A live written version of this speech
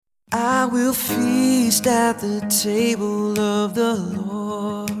I will feast at the table of the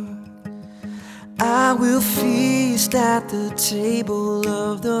Lord. I will feast at the table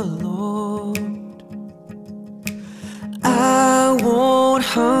of the Lord. I won't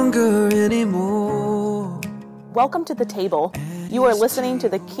hunger anymore. Welcome to The Table. You are listening to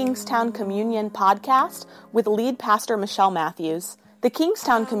the Kingstown Communion podcast with lead pastor Michelle Matthews. The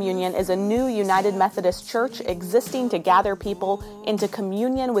Kingstown Communion is a new United Methodist church existing to gather people into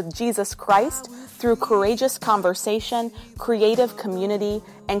communion with Jesus Christ through courageous conversation, creative community,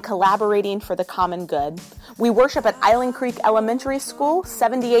 and collaborating for the common good. We worship at Island Creek Elementary School,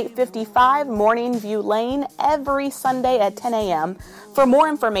 7855 Morning View Lane, every Sunday at 10 a.m. For more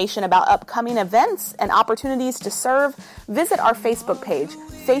information about upcoming events and opportunities to serve, visit our Facebook page,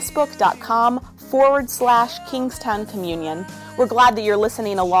 facebook.com/Kingstown Communion. We're glad that you're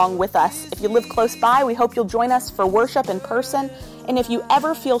listening along with us. If you live close by, we hope you'll join us for worship in person. And if you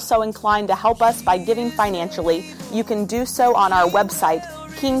ever feel so inclined to help us by giving financially, you can do so on our website,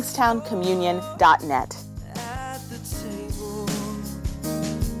 kingstowncommunion.net. At the table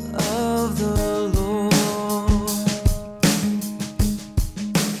of the Lord,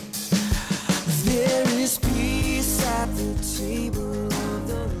 there is peace at the table of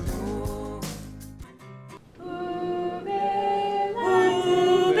the Lord.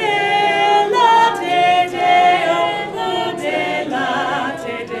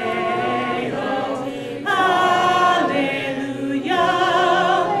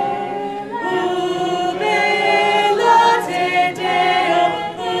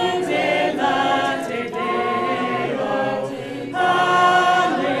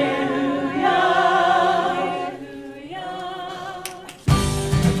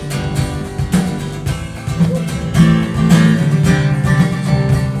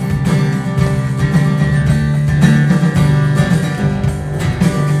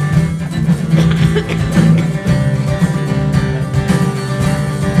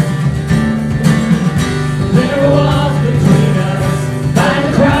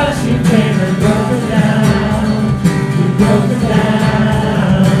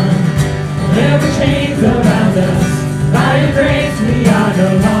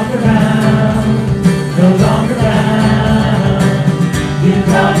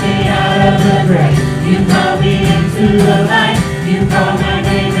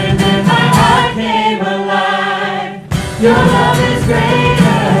 Your love is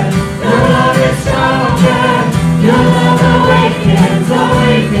greater, your love is stronger, your love awakens,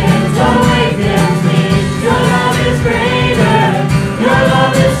 awakens, awakens me. Your love is greater, your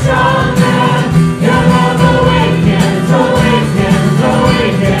love is stronger, your love awakens, awakens,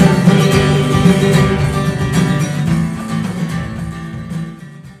 awakens me.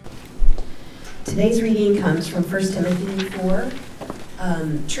 Today's reading comes from 1 Timothy 4.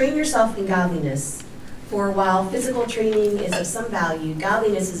 Train yourself in godliness. For while physical training is of some value,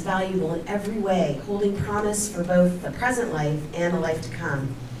 godliness is valuable in every way, holding promise for both the present life and the life to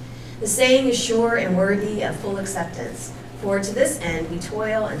come. The saying is sure and worthy of full acceptance. For to this end we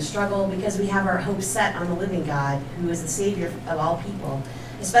toil and struggle because we have our hope set on the living God, who is the Savior of all people,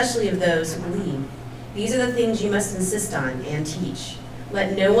 especially of those who believe. These are the things you must insist on and teach.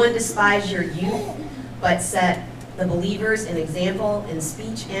 Let no one despise your youth, but set the believers an example in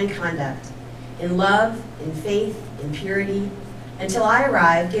speech and conduct, in love, in faith, in purity. Until I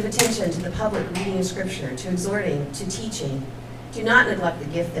arrive, give attention to the public reading of Scripture, to exhorting, to teaching. Do not neglect the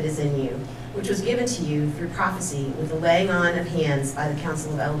gift that is in you, which was given to you through prophecy with the laying on of hands by the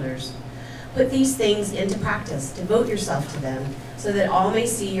council of elders. Put these things into practice, devote yourself to them, so that all may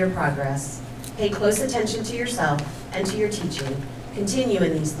see your progress. Pay close attention to yourself and to your teaching. Continue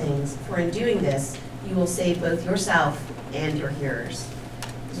in these things, for in doing this, you will save both yourself and your hearers.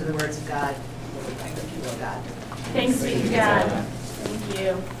 These are the words of God. The people of God. Thanks be to God. Thank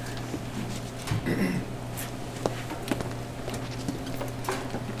you.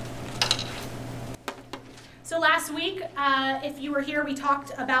 So last week, if you were here, we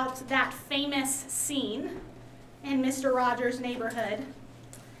talked about that famous scene in Mr. Rogers' Neighborhood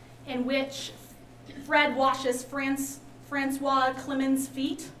in which Fred washes Francois Clemens'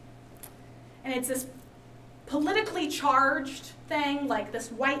 feet. And it's this politically charged thing, like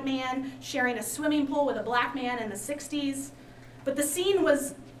this white man sharing a swimming pool with a black man in the 60s. But the scene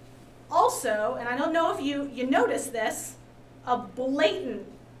was also, and I don't know if you noticed this, a blatant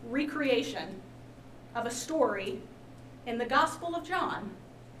recreation of a story in the Gospel of John.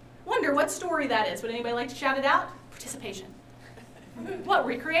 Wonder what story that is. Would anybody like to shout it out? Participation.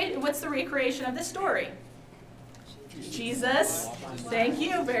 What's the recreation of this story? Jesus. Thank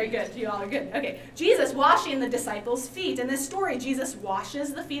you. Very good. You all are good. Okay. Jesus washing the disciples' feet. In this story, Jesus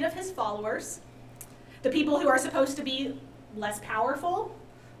washes the feet of his followers, the people who are supposed to be less powerful,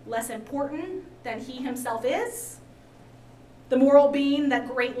 less important than he himself is. The moral being that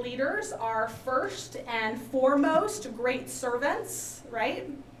great leaders are first and foremost great servants, right?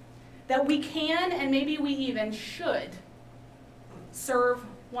 That we can and maybe we even should serve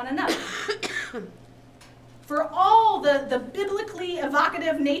one another. For all the biblically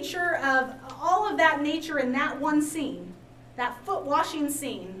evocative nature of all of that nature in that one scene, that foot washing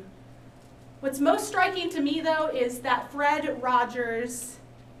scene, what's most striking to me, though, is that Fred Rogers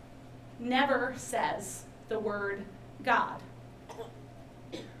never says the word God.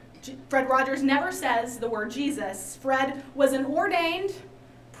 Fred Rogers never says the word Jesus. Fred was an ordained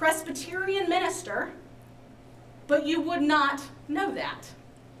Presbyterian minister, but you would not know that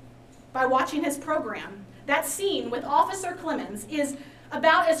by watching his program. That scene with Officer Clemens is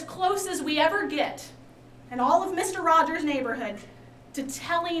about as close as we ever get in all of Mr. Rogers' neighborhood to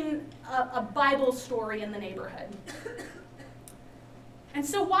telling a Bible story in the neighborhood. And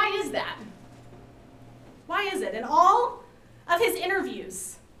so why is that? Why is it? In all of his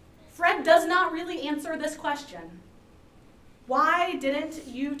interviews, Fred does not really answer this question. Why didn't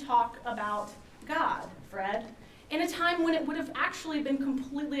you talk about God, Fred, in a time when it would have actually been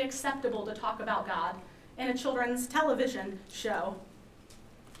completely acceptable to talk about God in a children's television show?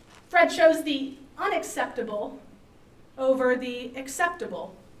 Fred chose the unacceptable over the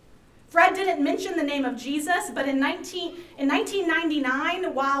acceptable. Fred didn't mention the name of Jesus, but in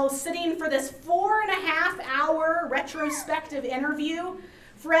 1999, while sitting for this 4.5-hour retrospective interview,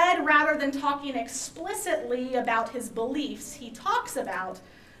 Fred, rather than talking explicitly about his beliefs, he talks about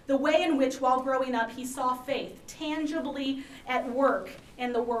the way in which, while growing up, he saw faith tangibly at work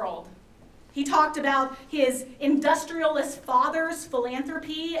in the world. He talked about his industrialist father's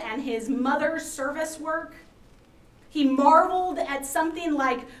philanthropy and his mother's service work. He marveled at something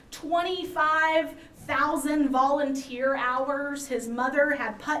like 25,000 volunteer hours his mother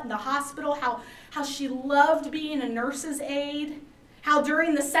had put in the hospital, how she loved being a nurse's aide, how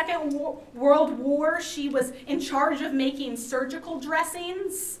during the Second World War she was in charge of making surgical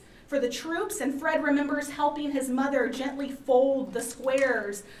dressings for the troops, and Fred remembers helping his mother gently fold the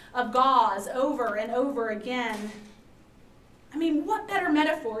squares of gauze over and over again. I mean, what better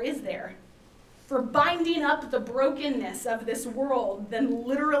metaphor is there for binding up the brokenness of this world than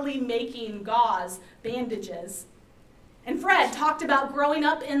literally making gauze bandages? And Fred talked about growing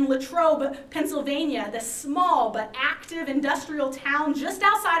up in Latrobe, Pennsylvania, this small but active industrial town just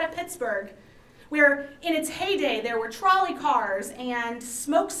outside of Pittsburgh, where in its heyday there were trolley cars and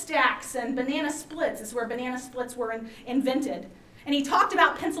smokestacks and banana splits. This is where banana splits were invented. And he talked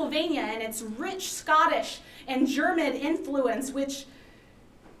about Pennsylvania and its rich Scottish and German influence, which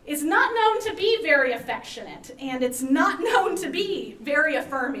is not known to be very affectionate, and it's not known to be very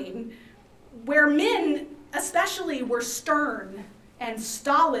affirming, where men especially were stern and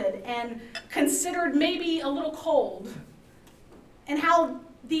stolid and considered maybe a little cold, and how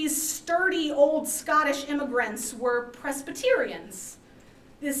these sturdy old Scottish immigrants were Presbyterians.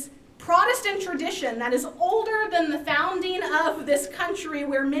 This Protestant tradition that is older than the founding of this country,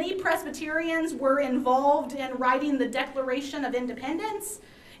 where many Presbyterians were involved in writing the Declaration of Independence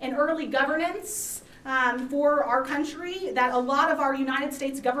and early governance for our country, that a lot of our United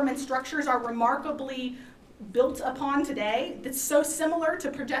States government structures are remarkably built upon today. That's so similar to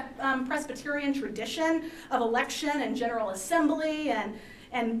Presbyterian tradition of election and General Assembly and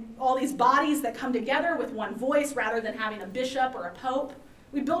all these bodies that come together with one voice rather than having a bishop or a pope.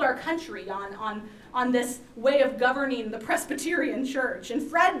 We build our country on this way of governing the Presbyterian church. And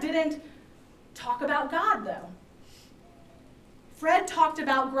Fred didn't talk about God, though. Fred talked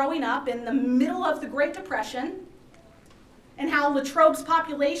about growing up in the middle of the Great Depression and how Latrobe's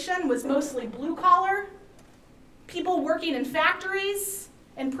population was mostly blue-collar, people working in factories,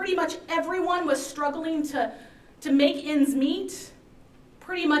 and pretty much everyone was struggling to make ends meet.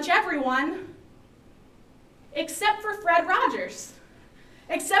 Pretty much everyone, except for Fred Rogers,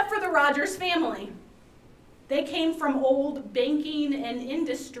 except for the Rogers family. They came from old banking and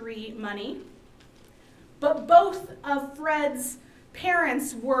industry money, but both of Fred's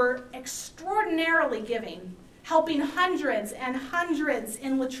parents were extraordinarily giving, helping hundreds and hundreds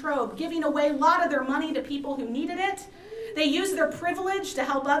in Latrobe, giving away a lot of their money to people who needed it. They used their privilege to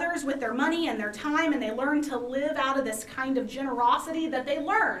help others with their money and their time, and they learned to live out of this kind of generosity that they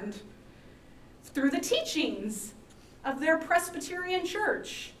learned through the teachings of their Presbyterian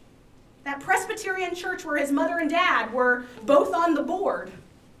church. That Presbyterian church where his mother and dad were both on the board.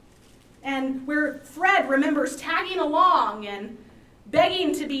 and where Fred remembers tagging along and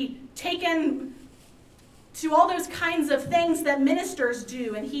begging to be taken to all those kinds of things that ministers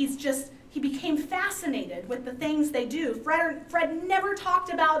do, and he became fascinated with the things they do. Fred never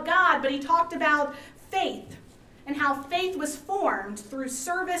talked about God, but he talked about faith and how faith was formed through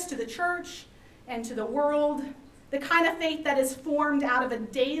service to the church and to the world, the kind of faith that is formed out of a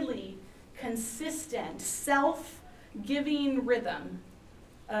daily, consistent, self-giving rhythm,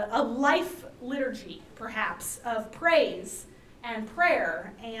 a life liturgy, perhaps, of praise and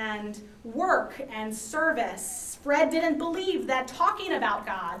prayer and work and service. Fred didn't believe that talking about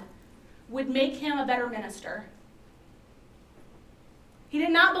God would make him a better minister. He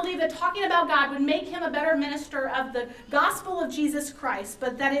did not believe that talking about God would make him a better minister of the gospel of Jesus Christ,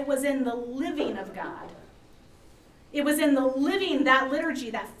 but that it was in the living of God. It was in the living, that liturgy,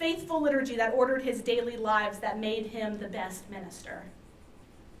 that faithful liturgy that ordered his daily lives, that made him the best minister.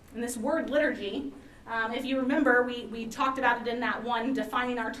 And this word liturgy, if you remember, we talked about it in that one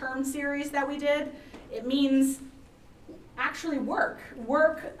Defining Our Term series that we did. It means actually work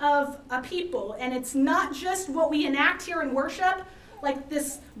of a people. And it's not just what we enact here in worship, like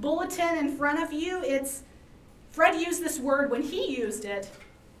this bulletin in front of you. Fred used this word when he used it.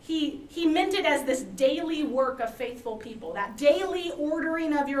 He meant it as this daily work of faithful people, that daily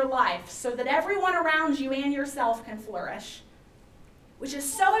ordering of your life so that everyone around you and yourself can flourish, which is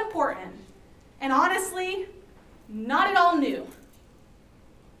so important. And honestly, not at all new.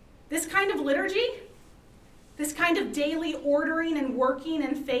 This kind of liturgy, this kind of daily ordering and working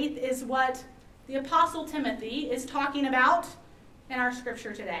in faith is what the Apostle Timothy is talking about in our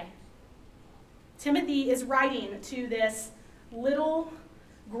scripture today. Timothy is writing to this little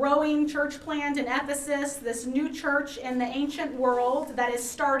growing church plant in Ephesus, this new church in the ancient world that is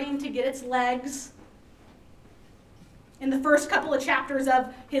starting to get its legs. In the first couple of chapters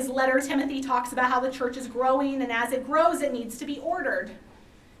of his letter, Timothy talks about how the church is growing, and as it grows, it needs to be ordered,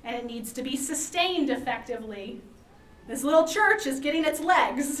 and it needs to be sustained effectively. This little church is getting its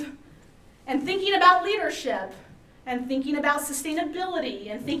legs, and thinking about leadership, and thinking about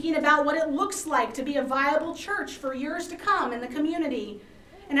sustainability, and thinking about what it looks like to be a viable church for years to come in the community.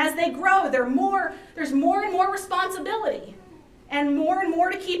 And as they grow, there's more and more responsibility, and more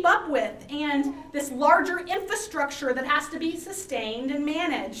to keep up with, and this larger infrastructure that has to be sustained and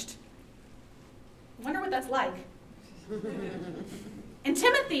managed. I wonder what that's like. And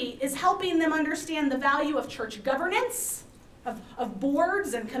Timothy is helping them understand the value of church governance, of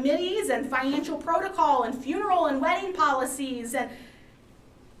boards and committees and financial protocol and funeral and wedding policies,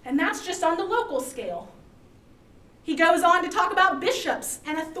 and that's just on the local scale. He goes on to talk about bishops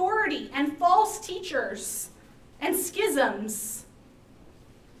and authority and false teachers and schisms.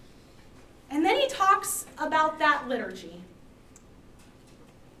 And then he talks about that liturgy,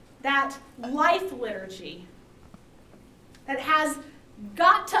 that life liturgy that has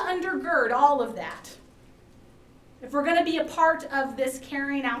got to undergird all of that. If we're going to be a part of this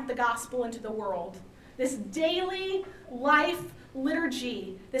carrying out the gospel into the world, this daily life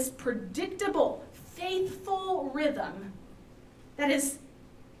liturgy, this predictable, faithful rhythm that is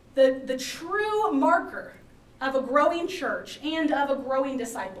the true marker of a growing church and of a growing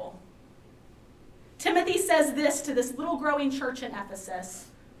disciple. Timothy says this to this little growing church in Ephesus.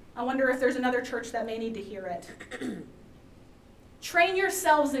 I wonder if there's another church that may need to hear it. Train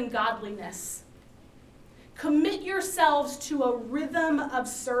yourselves in godliness. Commit yourselves to a rhythm of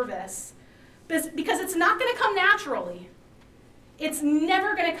service, because it's not going to come naturally. It's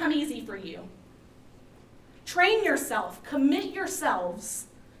never going to come easy for you. Train yourself, commit yourselves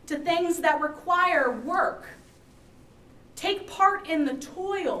to things that require work. Take part in the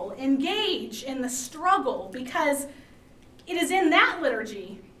toil, engage in the struggle, because it is in that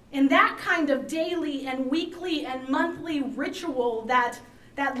liturgy, in that kind of daily and weekly and monthly ritual, that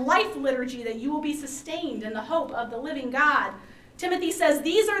life liturgy, that you will be sustained in the hope of the living God. Timothy says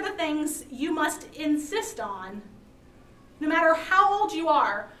these are the things you must insist on. No matter how old you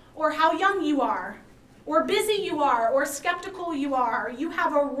are, or how young you are, or busy you are, or skeptical you are, you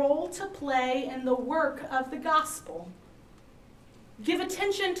have a role to play in the work of the gospel. Give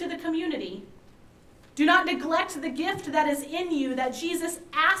attention to the community. Do not neglect the gift that is in you that Jesus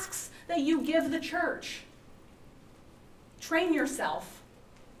asks that you give the church. Train yourself.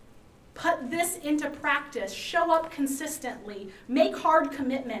 Put this into practice. Show up consistently. Make hard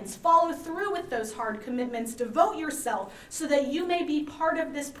commitments. Follow through with those hard commitments. Devote yourself so that you may be part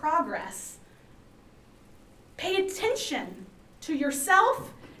of this progress. Pay attention to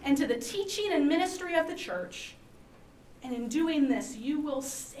yourself and to the teaching and ministry of the church. And in doing this, you will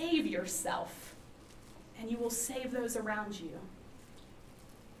save yourself, and you will save those around you.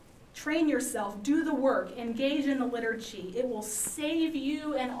 Train yourself, do the work, engage in the liturgy. It will save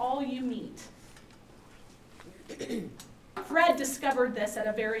you and all you meet. Fred discovered this at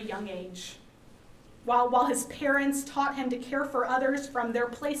a very young age. While his parents taught him to care for others from their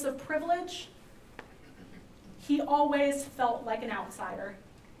place of privilege, he always felt like an outsider.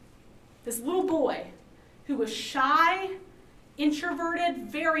 This little boy who was shy, introverted,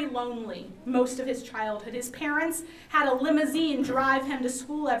 very lonely most of his childhood. His parents had a limousine drive him to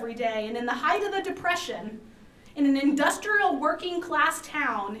school every day, and in the height of the Depression, in an industrial working class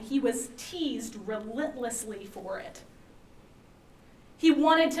town, he was teased relentlessly for it. He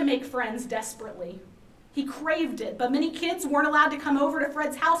wanted to make friends desperately. He craved it, but many kids weren't allowed to come over to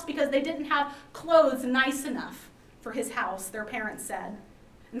Fred's house because they didn't have clothes nice enough for his house, their parents said.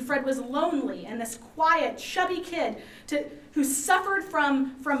 And Fred was lonely, and this quiet, chubby kid who suffered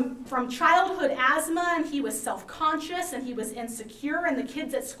from childhood asthma, and he was self-conscious, and he was insecure, and the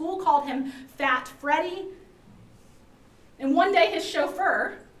kids at school called him Fat Freddy. And one day his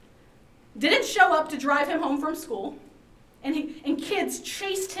chauffeur didn't show up to drive him home from school, and kids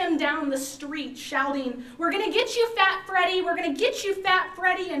chased him down the street shouting, "We're going to get you, Fat Freddy, we're going to get you, Fat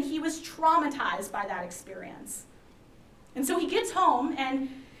Freddy," and he was traumatized by that experience. And so he gets home, and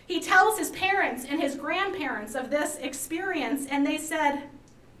he tells his parents and his grandparents of this experience, and they said,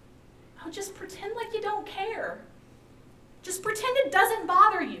 "Oh, just pretend like you don't care. Just pretend it doesn't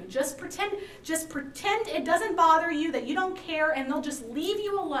bother you. Just pretend it doesn't bother you, that you don't care, and they'll just leave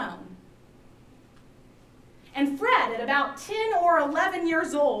you alone." And Fred, at about 10 or 11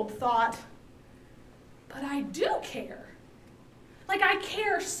 years old, thought, "But I do care. Like, I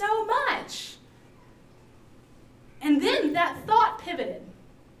care so much." And then that thought pivoted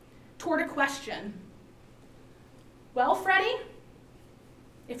toward a question. "Well, Freddie,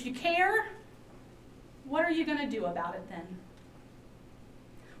 if you care, what are you going to do about it then?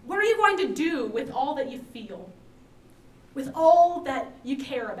 What are you going to do with all that you feel, with all that you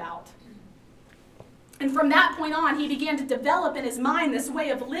care about?" And from that point on, he began to develop in his mind this way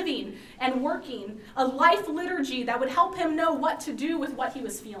of living and working, a life liturgy that would help him know what to do with what he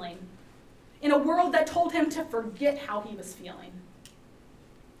was feeling, in a world that told him to forget how he was feeling.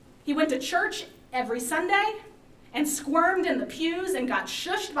 He went to church every Sunday and squirmed in the pews and got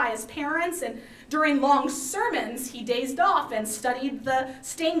shushed by his parents, and during long sermons, he dazed off and studied the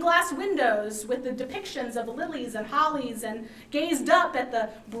stained glass windows with the depictions of lilies and hollies, and gazed up at the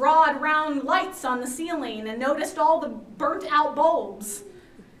broad round lights on the ceiling and noticed all the burnt out bulbs.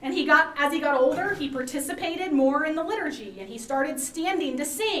 And as he got older, he participated more in the liturgy, and he started standing to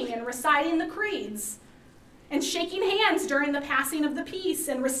sing and reciting the creeds, and shaking hands during the passing of the peace,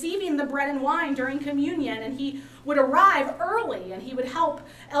 and receiving the bread and wine during communion. And he would arrive early, and he would help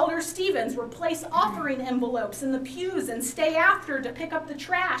Elder Stevens replace offering envelopes in the pews and stay after to pick up the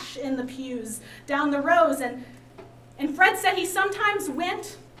trash in the pews down the rows. And Fred said he sometimes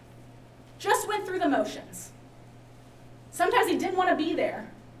just went through the motions. Sometimes he didn't want to be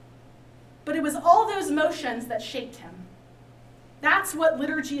there, but it was all those motions that shaped him. That's what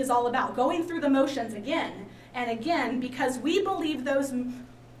liturgy is all about, going through the motions again and again, because we believe those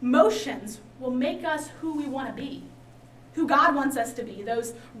motions will make us who we want to be, who God wants us to be.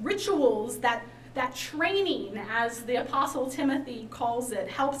 Those rituals, that training, as the Apostle Timothy calls it,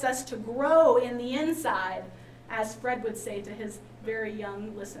 helps us to grow in the inside, as Fred would say to his very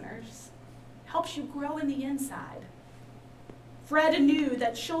young listeners. Helps you grow in the inside. Fred knew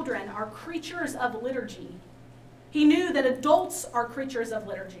that children are creatures of liturgy. He knew that adults are creatures of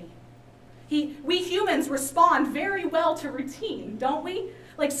liturgy. We humans respond very well to routine, don't we?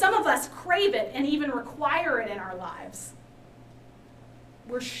 Like, some of us crave it and even require it in our lives.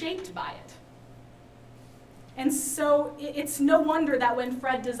 We're shaped by it. And so it's no wonder that when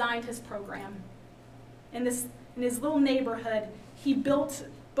Fred designed his program in his little neighborhood, he built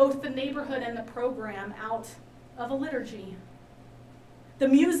both the neighborhood and the program out of a liturgy. The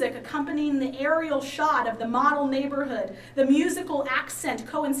music accompanying the aerial shot of the model neighborhood, the musical accent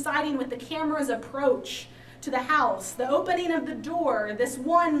coinciding with the camera's approach to the house, the opening of the door, this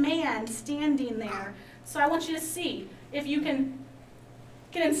one man standing there. So I want you to see if you can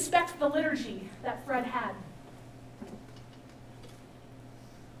inspect the liturgy that Fred had.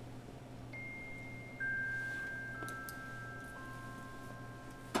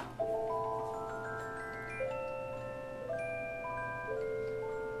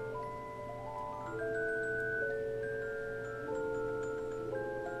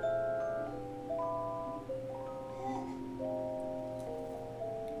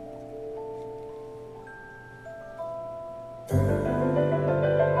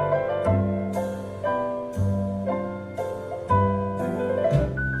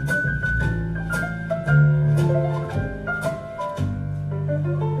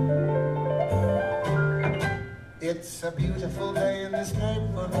 It's a beautiful day in this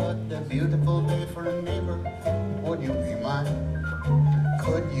neighborhood, a beautiful day for a neighbor. Would you be mine?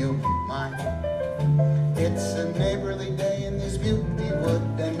 Could you be mine? It's a neighborly day in this beauty wood,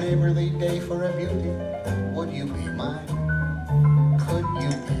 a neighborly day for a beauty. Would you be mine? Could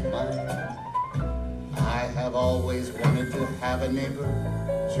you be mine? I have always wanted to have a neighbor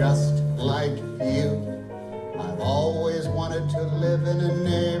just like you. I've always wanted to live in a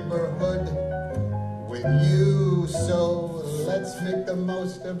neighborhood with you. So let's make the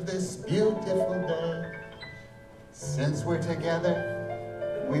most of this beautiful day. Since we're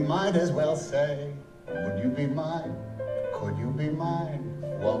together, we might as well say, would you be mine? Could you be mine?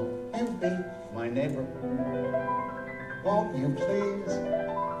 Won't you be my neighbor? Won't you please?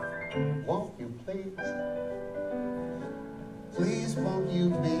 Won't you please? Please won't you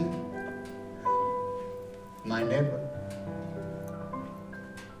be my neighbor?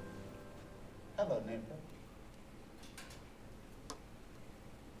 Hello, neighbor.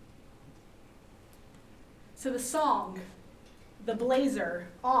 So the song, the blazer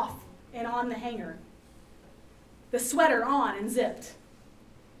off and on the hanger, the sweater on and zipped,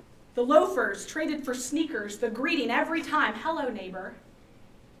 the loafers traded for sneakers, the greeting every time, hello neighbor.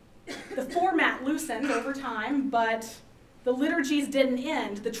 The format loosened over time, but the liturgies didn't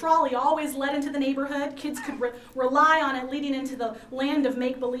end. The trolley always led into the neighborhood. Kids could rely on it leading into the land of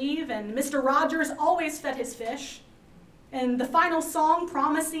make-believe, and Mr. Rogers always fed his fish. And the final song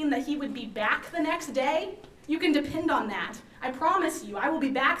promising that he would be back the next day, you can depend on that. I promise you, I will be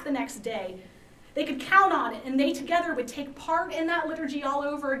back the next day. They could count on it, and they together would take part in that liturgy all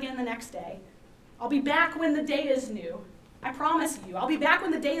over again the next day. I'll be back when the day is new. I promise you, I'll be back when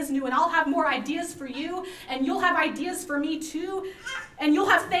the day is new, and I'll have more ideas for you, and you'll have ideas for me too, and you'll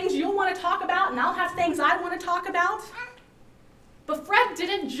have things you'll want to talk about, and I'll have things I want to talk about. But Fred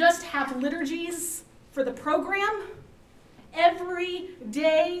didn't just have liturgies for the program. Every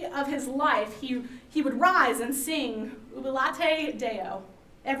day of his life, he would rise and sing Jubilate Deo.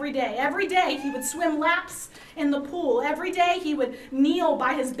 Every day he would swim laps in the pool. Every day he would kneel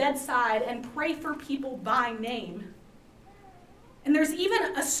by his bedside and pray for people by name. And there's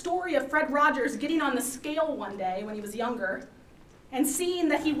even a story of Fred Rogers getting on the scale one day when he was younger and seeing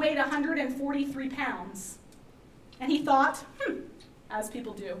that he weighed 143 pounds. And he thought, as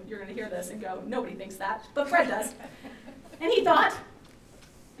people do, you're going to hear this and go, nobody thinks that, but Fred does. And he thought,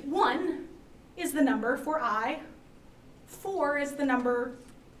 1 is the number for I, 4 is the number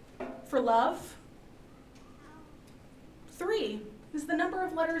for love, 3 is the number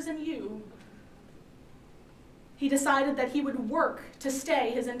of letters in you. He decided that he would work to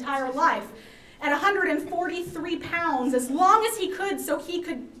stay his entire life at 143 pounds as long as he could, so he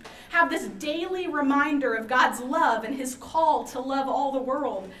could have this daily reminder of God's love and his call to love all the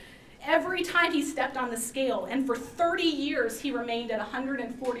world every time he stepped on the scale. And for 30 years, he remained at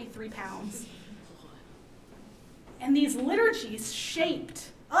 143 pounds. And these liturgies shaped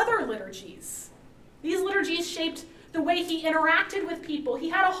other liturgies. These liturgies shaped the way he interacted with people. He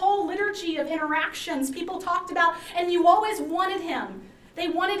had a whole liturgy of interactions people talked about, and you always wanted him. They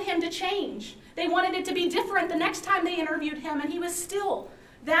wanted him to change. They wanted it to be different the next time they interviewed him, and he was still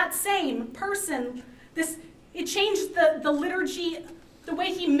that same person. It changed the liturgy, the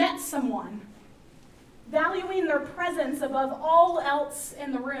way he met someone, valuing their presence above all else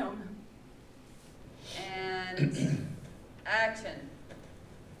in the room. And action.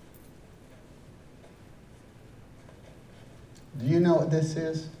 Do you know what this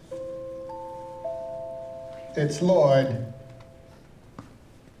is? It's Lord.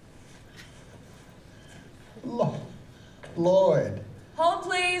 Lord. Hold,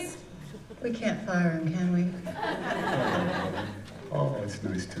 please. We can't fire him, can we? Oh, it's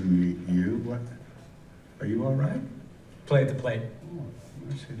nice to meet you. What? Are you all right? Play at the plate. Oh,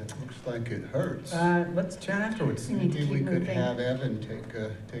 mercy, that looks like it hurts. Let's chat afterwards. We need to Maybe keep we could moving. have Evan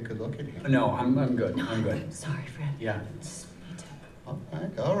take a look at him. No, I'm good. No, I'm good. I'm sorry, Fred. Yeah. Just me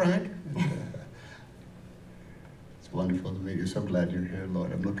too. All right. It's wonderful to meet you. So glad you're here,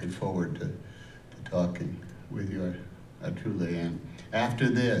 Lord. I'm looking forward to talking with you. I truly am. After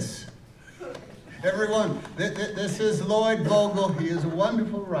this, everyone, this is Lloyd Vogel. He is a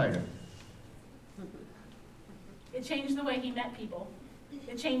wonderful writer. It changed the way he met people.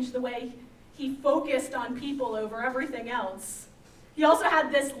 It changed the way he focused on people over everything else. He also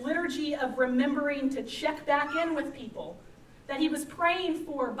had this liturgy of remembering to check back in with people that he was praying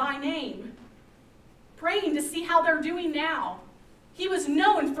for by name, praying to see how they're doing now. He was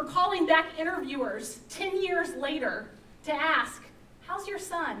known for calling back interviewers 10 years later to ask, how's your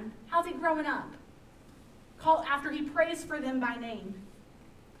son? How's he growing up? After he prays for them by name.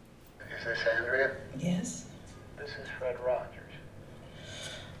 Is this Andrea? Yes? This is Fred Rogers.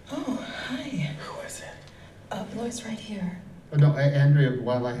 Oh, hi. Who is it? Lloyd's right here. Oh, no, Andrea,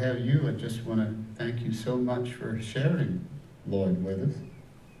 while I have you, I just want to thank you so much for sharing Lloyd with us.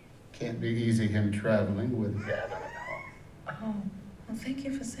 Can't be easy him traveling with Gavin at home. Oh, well, thank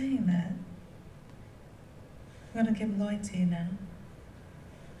you for saying that. I'm gonna give Lloyd to you now.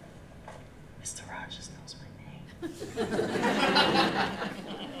 Mr. Rogers knows my name.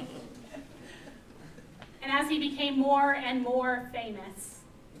 And as he became more and more famous,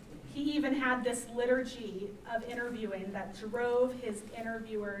 he even had this liturgy of interviewing that drove his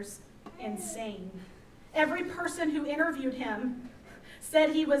interviewers insane. Every person who interviewed him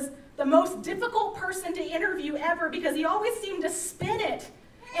said he was the most difficult person to interview ever because he always seemed to spin it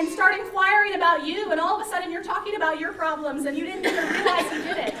and start inquiring about you, and all of a sudden you're talking about your problems and you didn't even realize he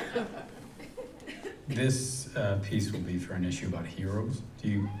did it. This piece will be for an issue about heroes. Do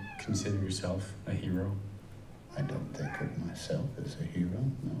you consider yourself a hero? I don't think of myself as a hero.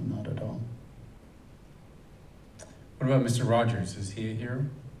 No, not at all. What about Mr. Rogers? Is he a hero?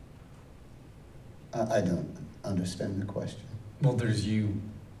 I don't understand the question. Well, there's you,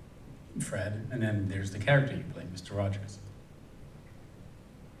 Fred, and then there's the character you play, Mr. Rogers.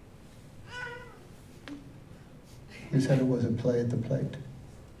 You said it was a play at the plate.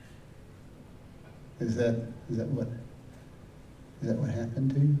 Is that what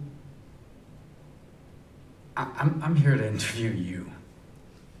happened to you? I'm here to interview you,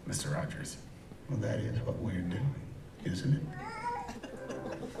 Mr. Rogers. Well, that is what we're doing, isn't it?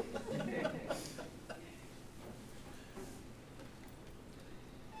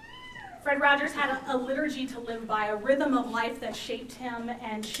 Fred Rogers had a liturgy to live by, a rhythm of life that shaped him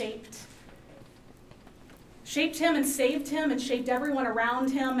and shaped him and saved him and shaped everyone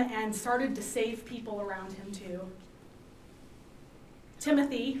around him and started to save people around him too.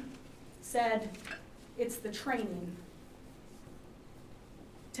 Timothy said, it's the training.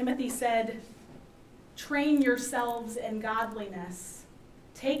 Timothy said, train yourselves in godliness.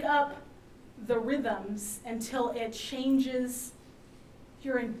 Take up the rhythms until it changes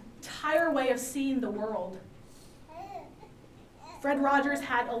your entire way of seeing the world. Fred Rogers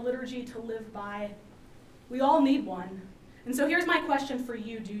had a liturgy to live by. We all need one. And so here's my question for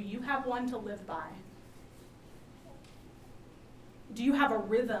you. Do you have one to live by? Do you have a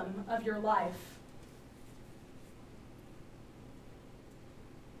rhythm of your life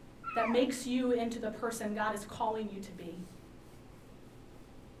that makes you into the person God is calling you to be?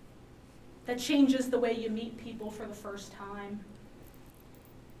 That changes the way you meet people for the first time?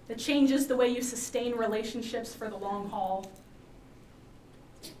 That changes the way you sustain relationships for the long haul?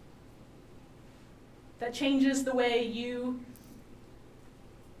 That changes the way you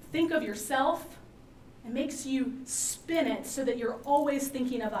think of yourself and makes you spin it so that you're always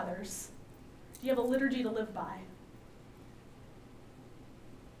thinking of others? Do you have a liturgy to live by?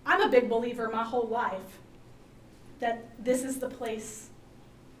 I'm a big believer my whole life that this is the place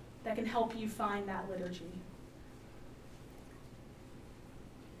that can help you find that liturgy.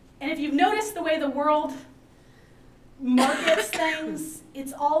 And if you've noticed the way the world markets things,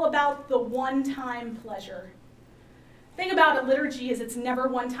 it's all about the one-time pleasure. The thing about a liturgy is it's never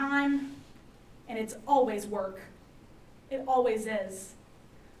one time, and it's always work. It always is.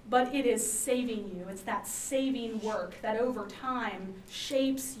 But it is saving you. It's that saving work that over time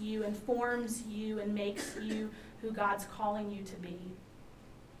shapes you, informs you, and makes you who God's calling you to be.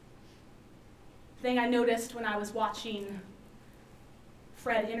 The thing I noticed when I was watching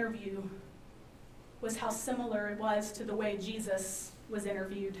Fred interview was how similar it was to the way Jesus was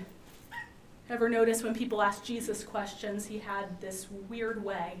interviewed. Ever notice when people ask Jesus questions, he had this weird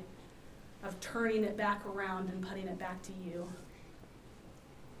way of turning it back around and putting it back to you?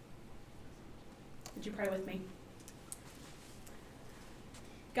 Would you pray with me?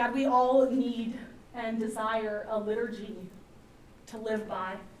 God, we all need and desire a liturgy to live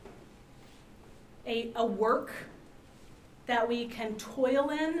by, a work that we can toil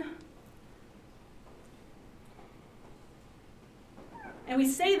in. And we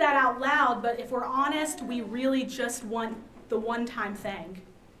say that out loud, but if we're honest, we really just want the one-time thing.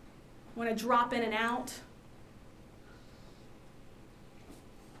 We want to drop in and out.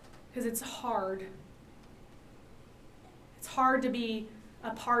 Because it's hard. It's hard to be a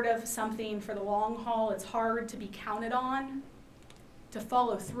part of something for the long haul. It's hard to be counted on, to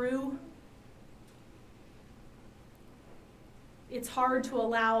follow through. It's hard to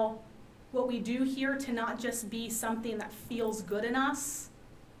allow what we do here to not just be something that feels good in us,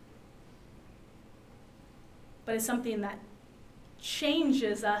 but it's something that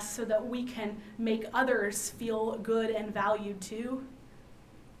changes us so that we can make others feel good and valued too.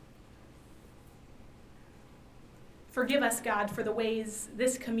 Forgive us, God, for the ways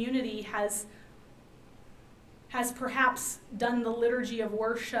this community has perhaps done the liturgy of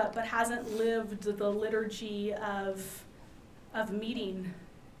worship, but hasn't lived the liturgy of meeting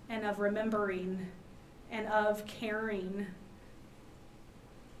and of remembering and of caring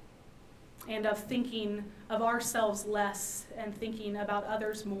and of thinking of ourselves less and thinking about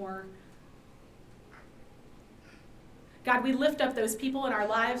others more. God, we lift up those people in our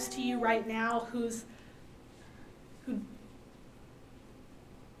lives to you right now who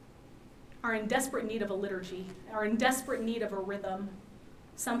are in desperate need of a liturgy, are in desperate need of a rhythm,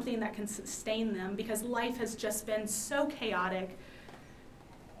 something that can sustain them, because life has just been so chaotic.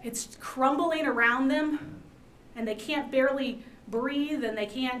 It's crumbling around them, and they can't barely breathe, and they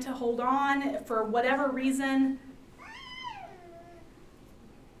can't hold on for whatever reason.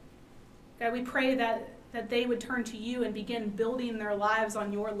 God, we pray that they would turn to you and begin building their lives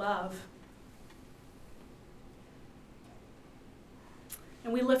on your love.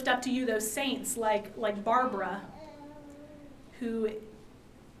 And we lift up to you those saints like Barbara, who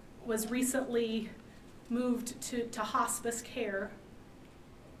was recently moved to hospice care,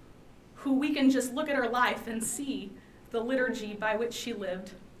 who we can just look at her life and see the liturgy by which she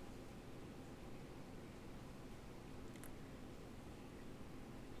lived.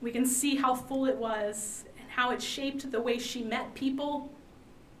 We can see how full it was and how it shaped the way she met people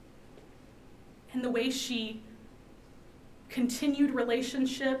and the way she continued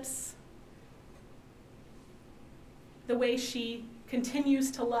relationships, the way she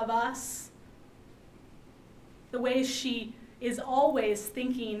continues to love us, the way she is always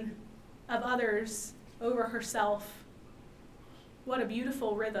thinking of others over herself. What a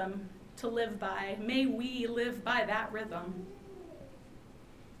beautiful rhythm to live by. May we live by that rhythm.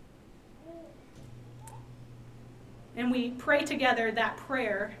 And we pray together that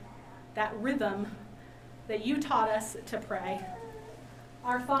prayer, that rhythm that you taught us to pray.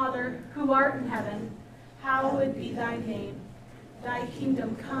 Our Father, who art in heaven, hallowed be thy name. Thy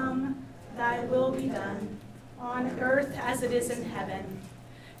kingdom come, thy will be done, on earth as it is in heaven.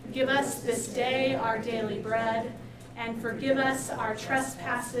 Give us this day our daily bread, and forgive us our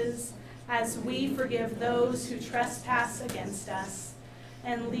trespasses, as we forgive those who trespass against us.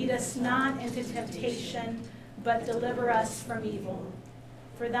 And lead us not into temptation, but deliver us from evil.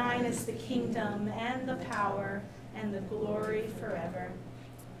 For thine is the kingdom and the power and the glory forever.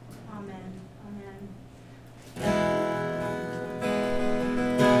 Amen. Amen.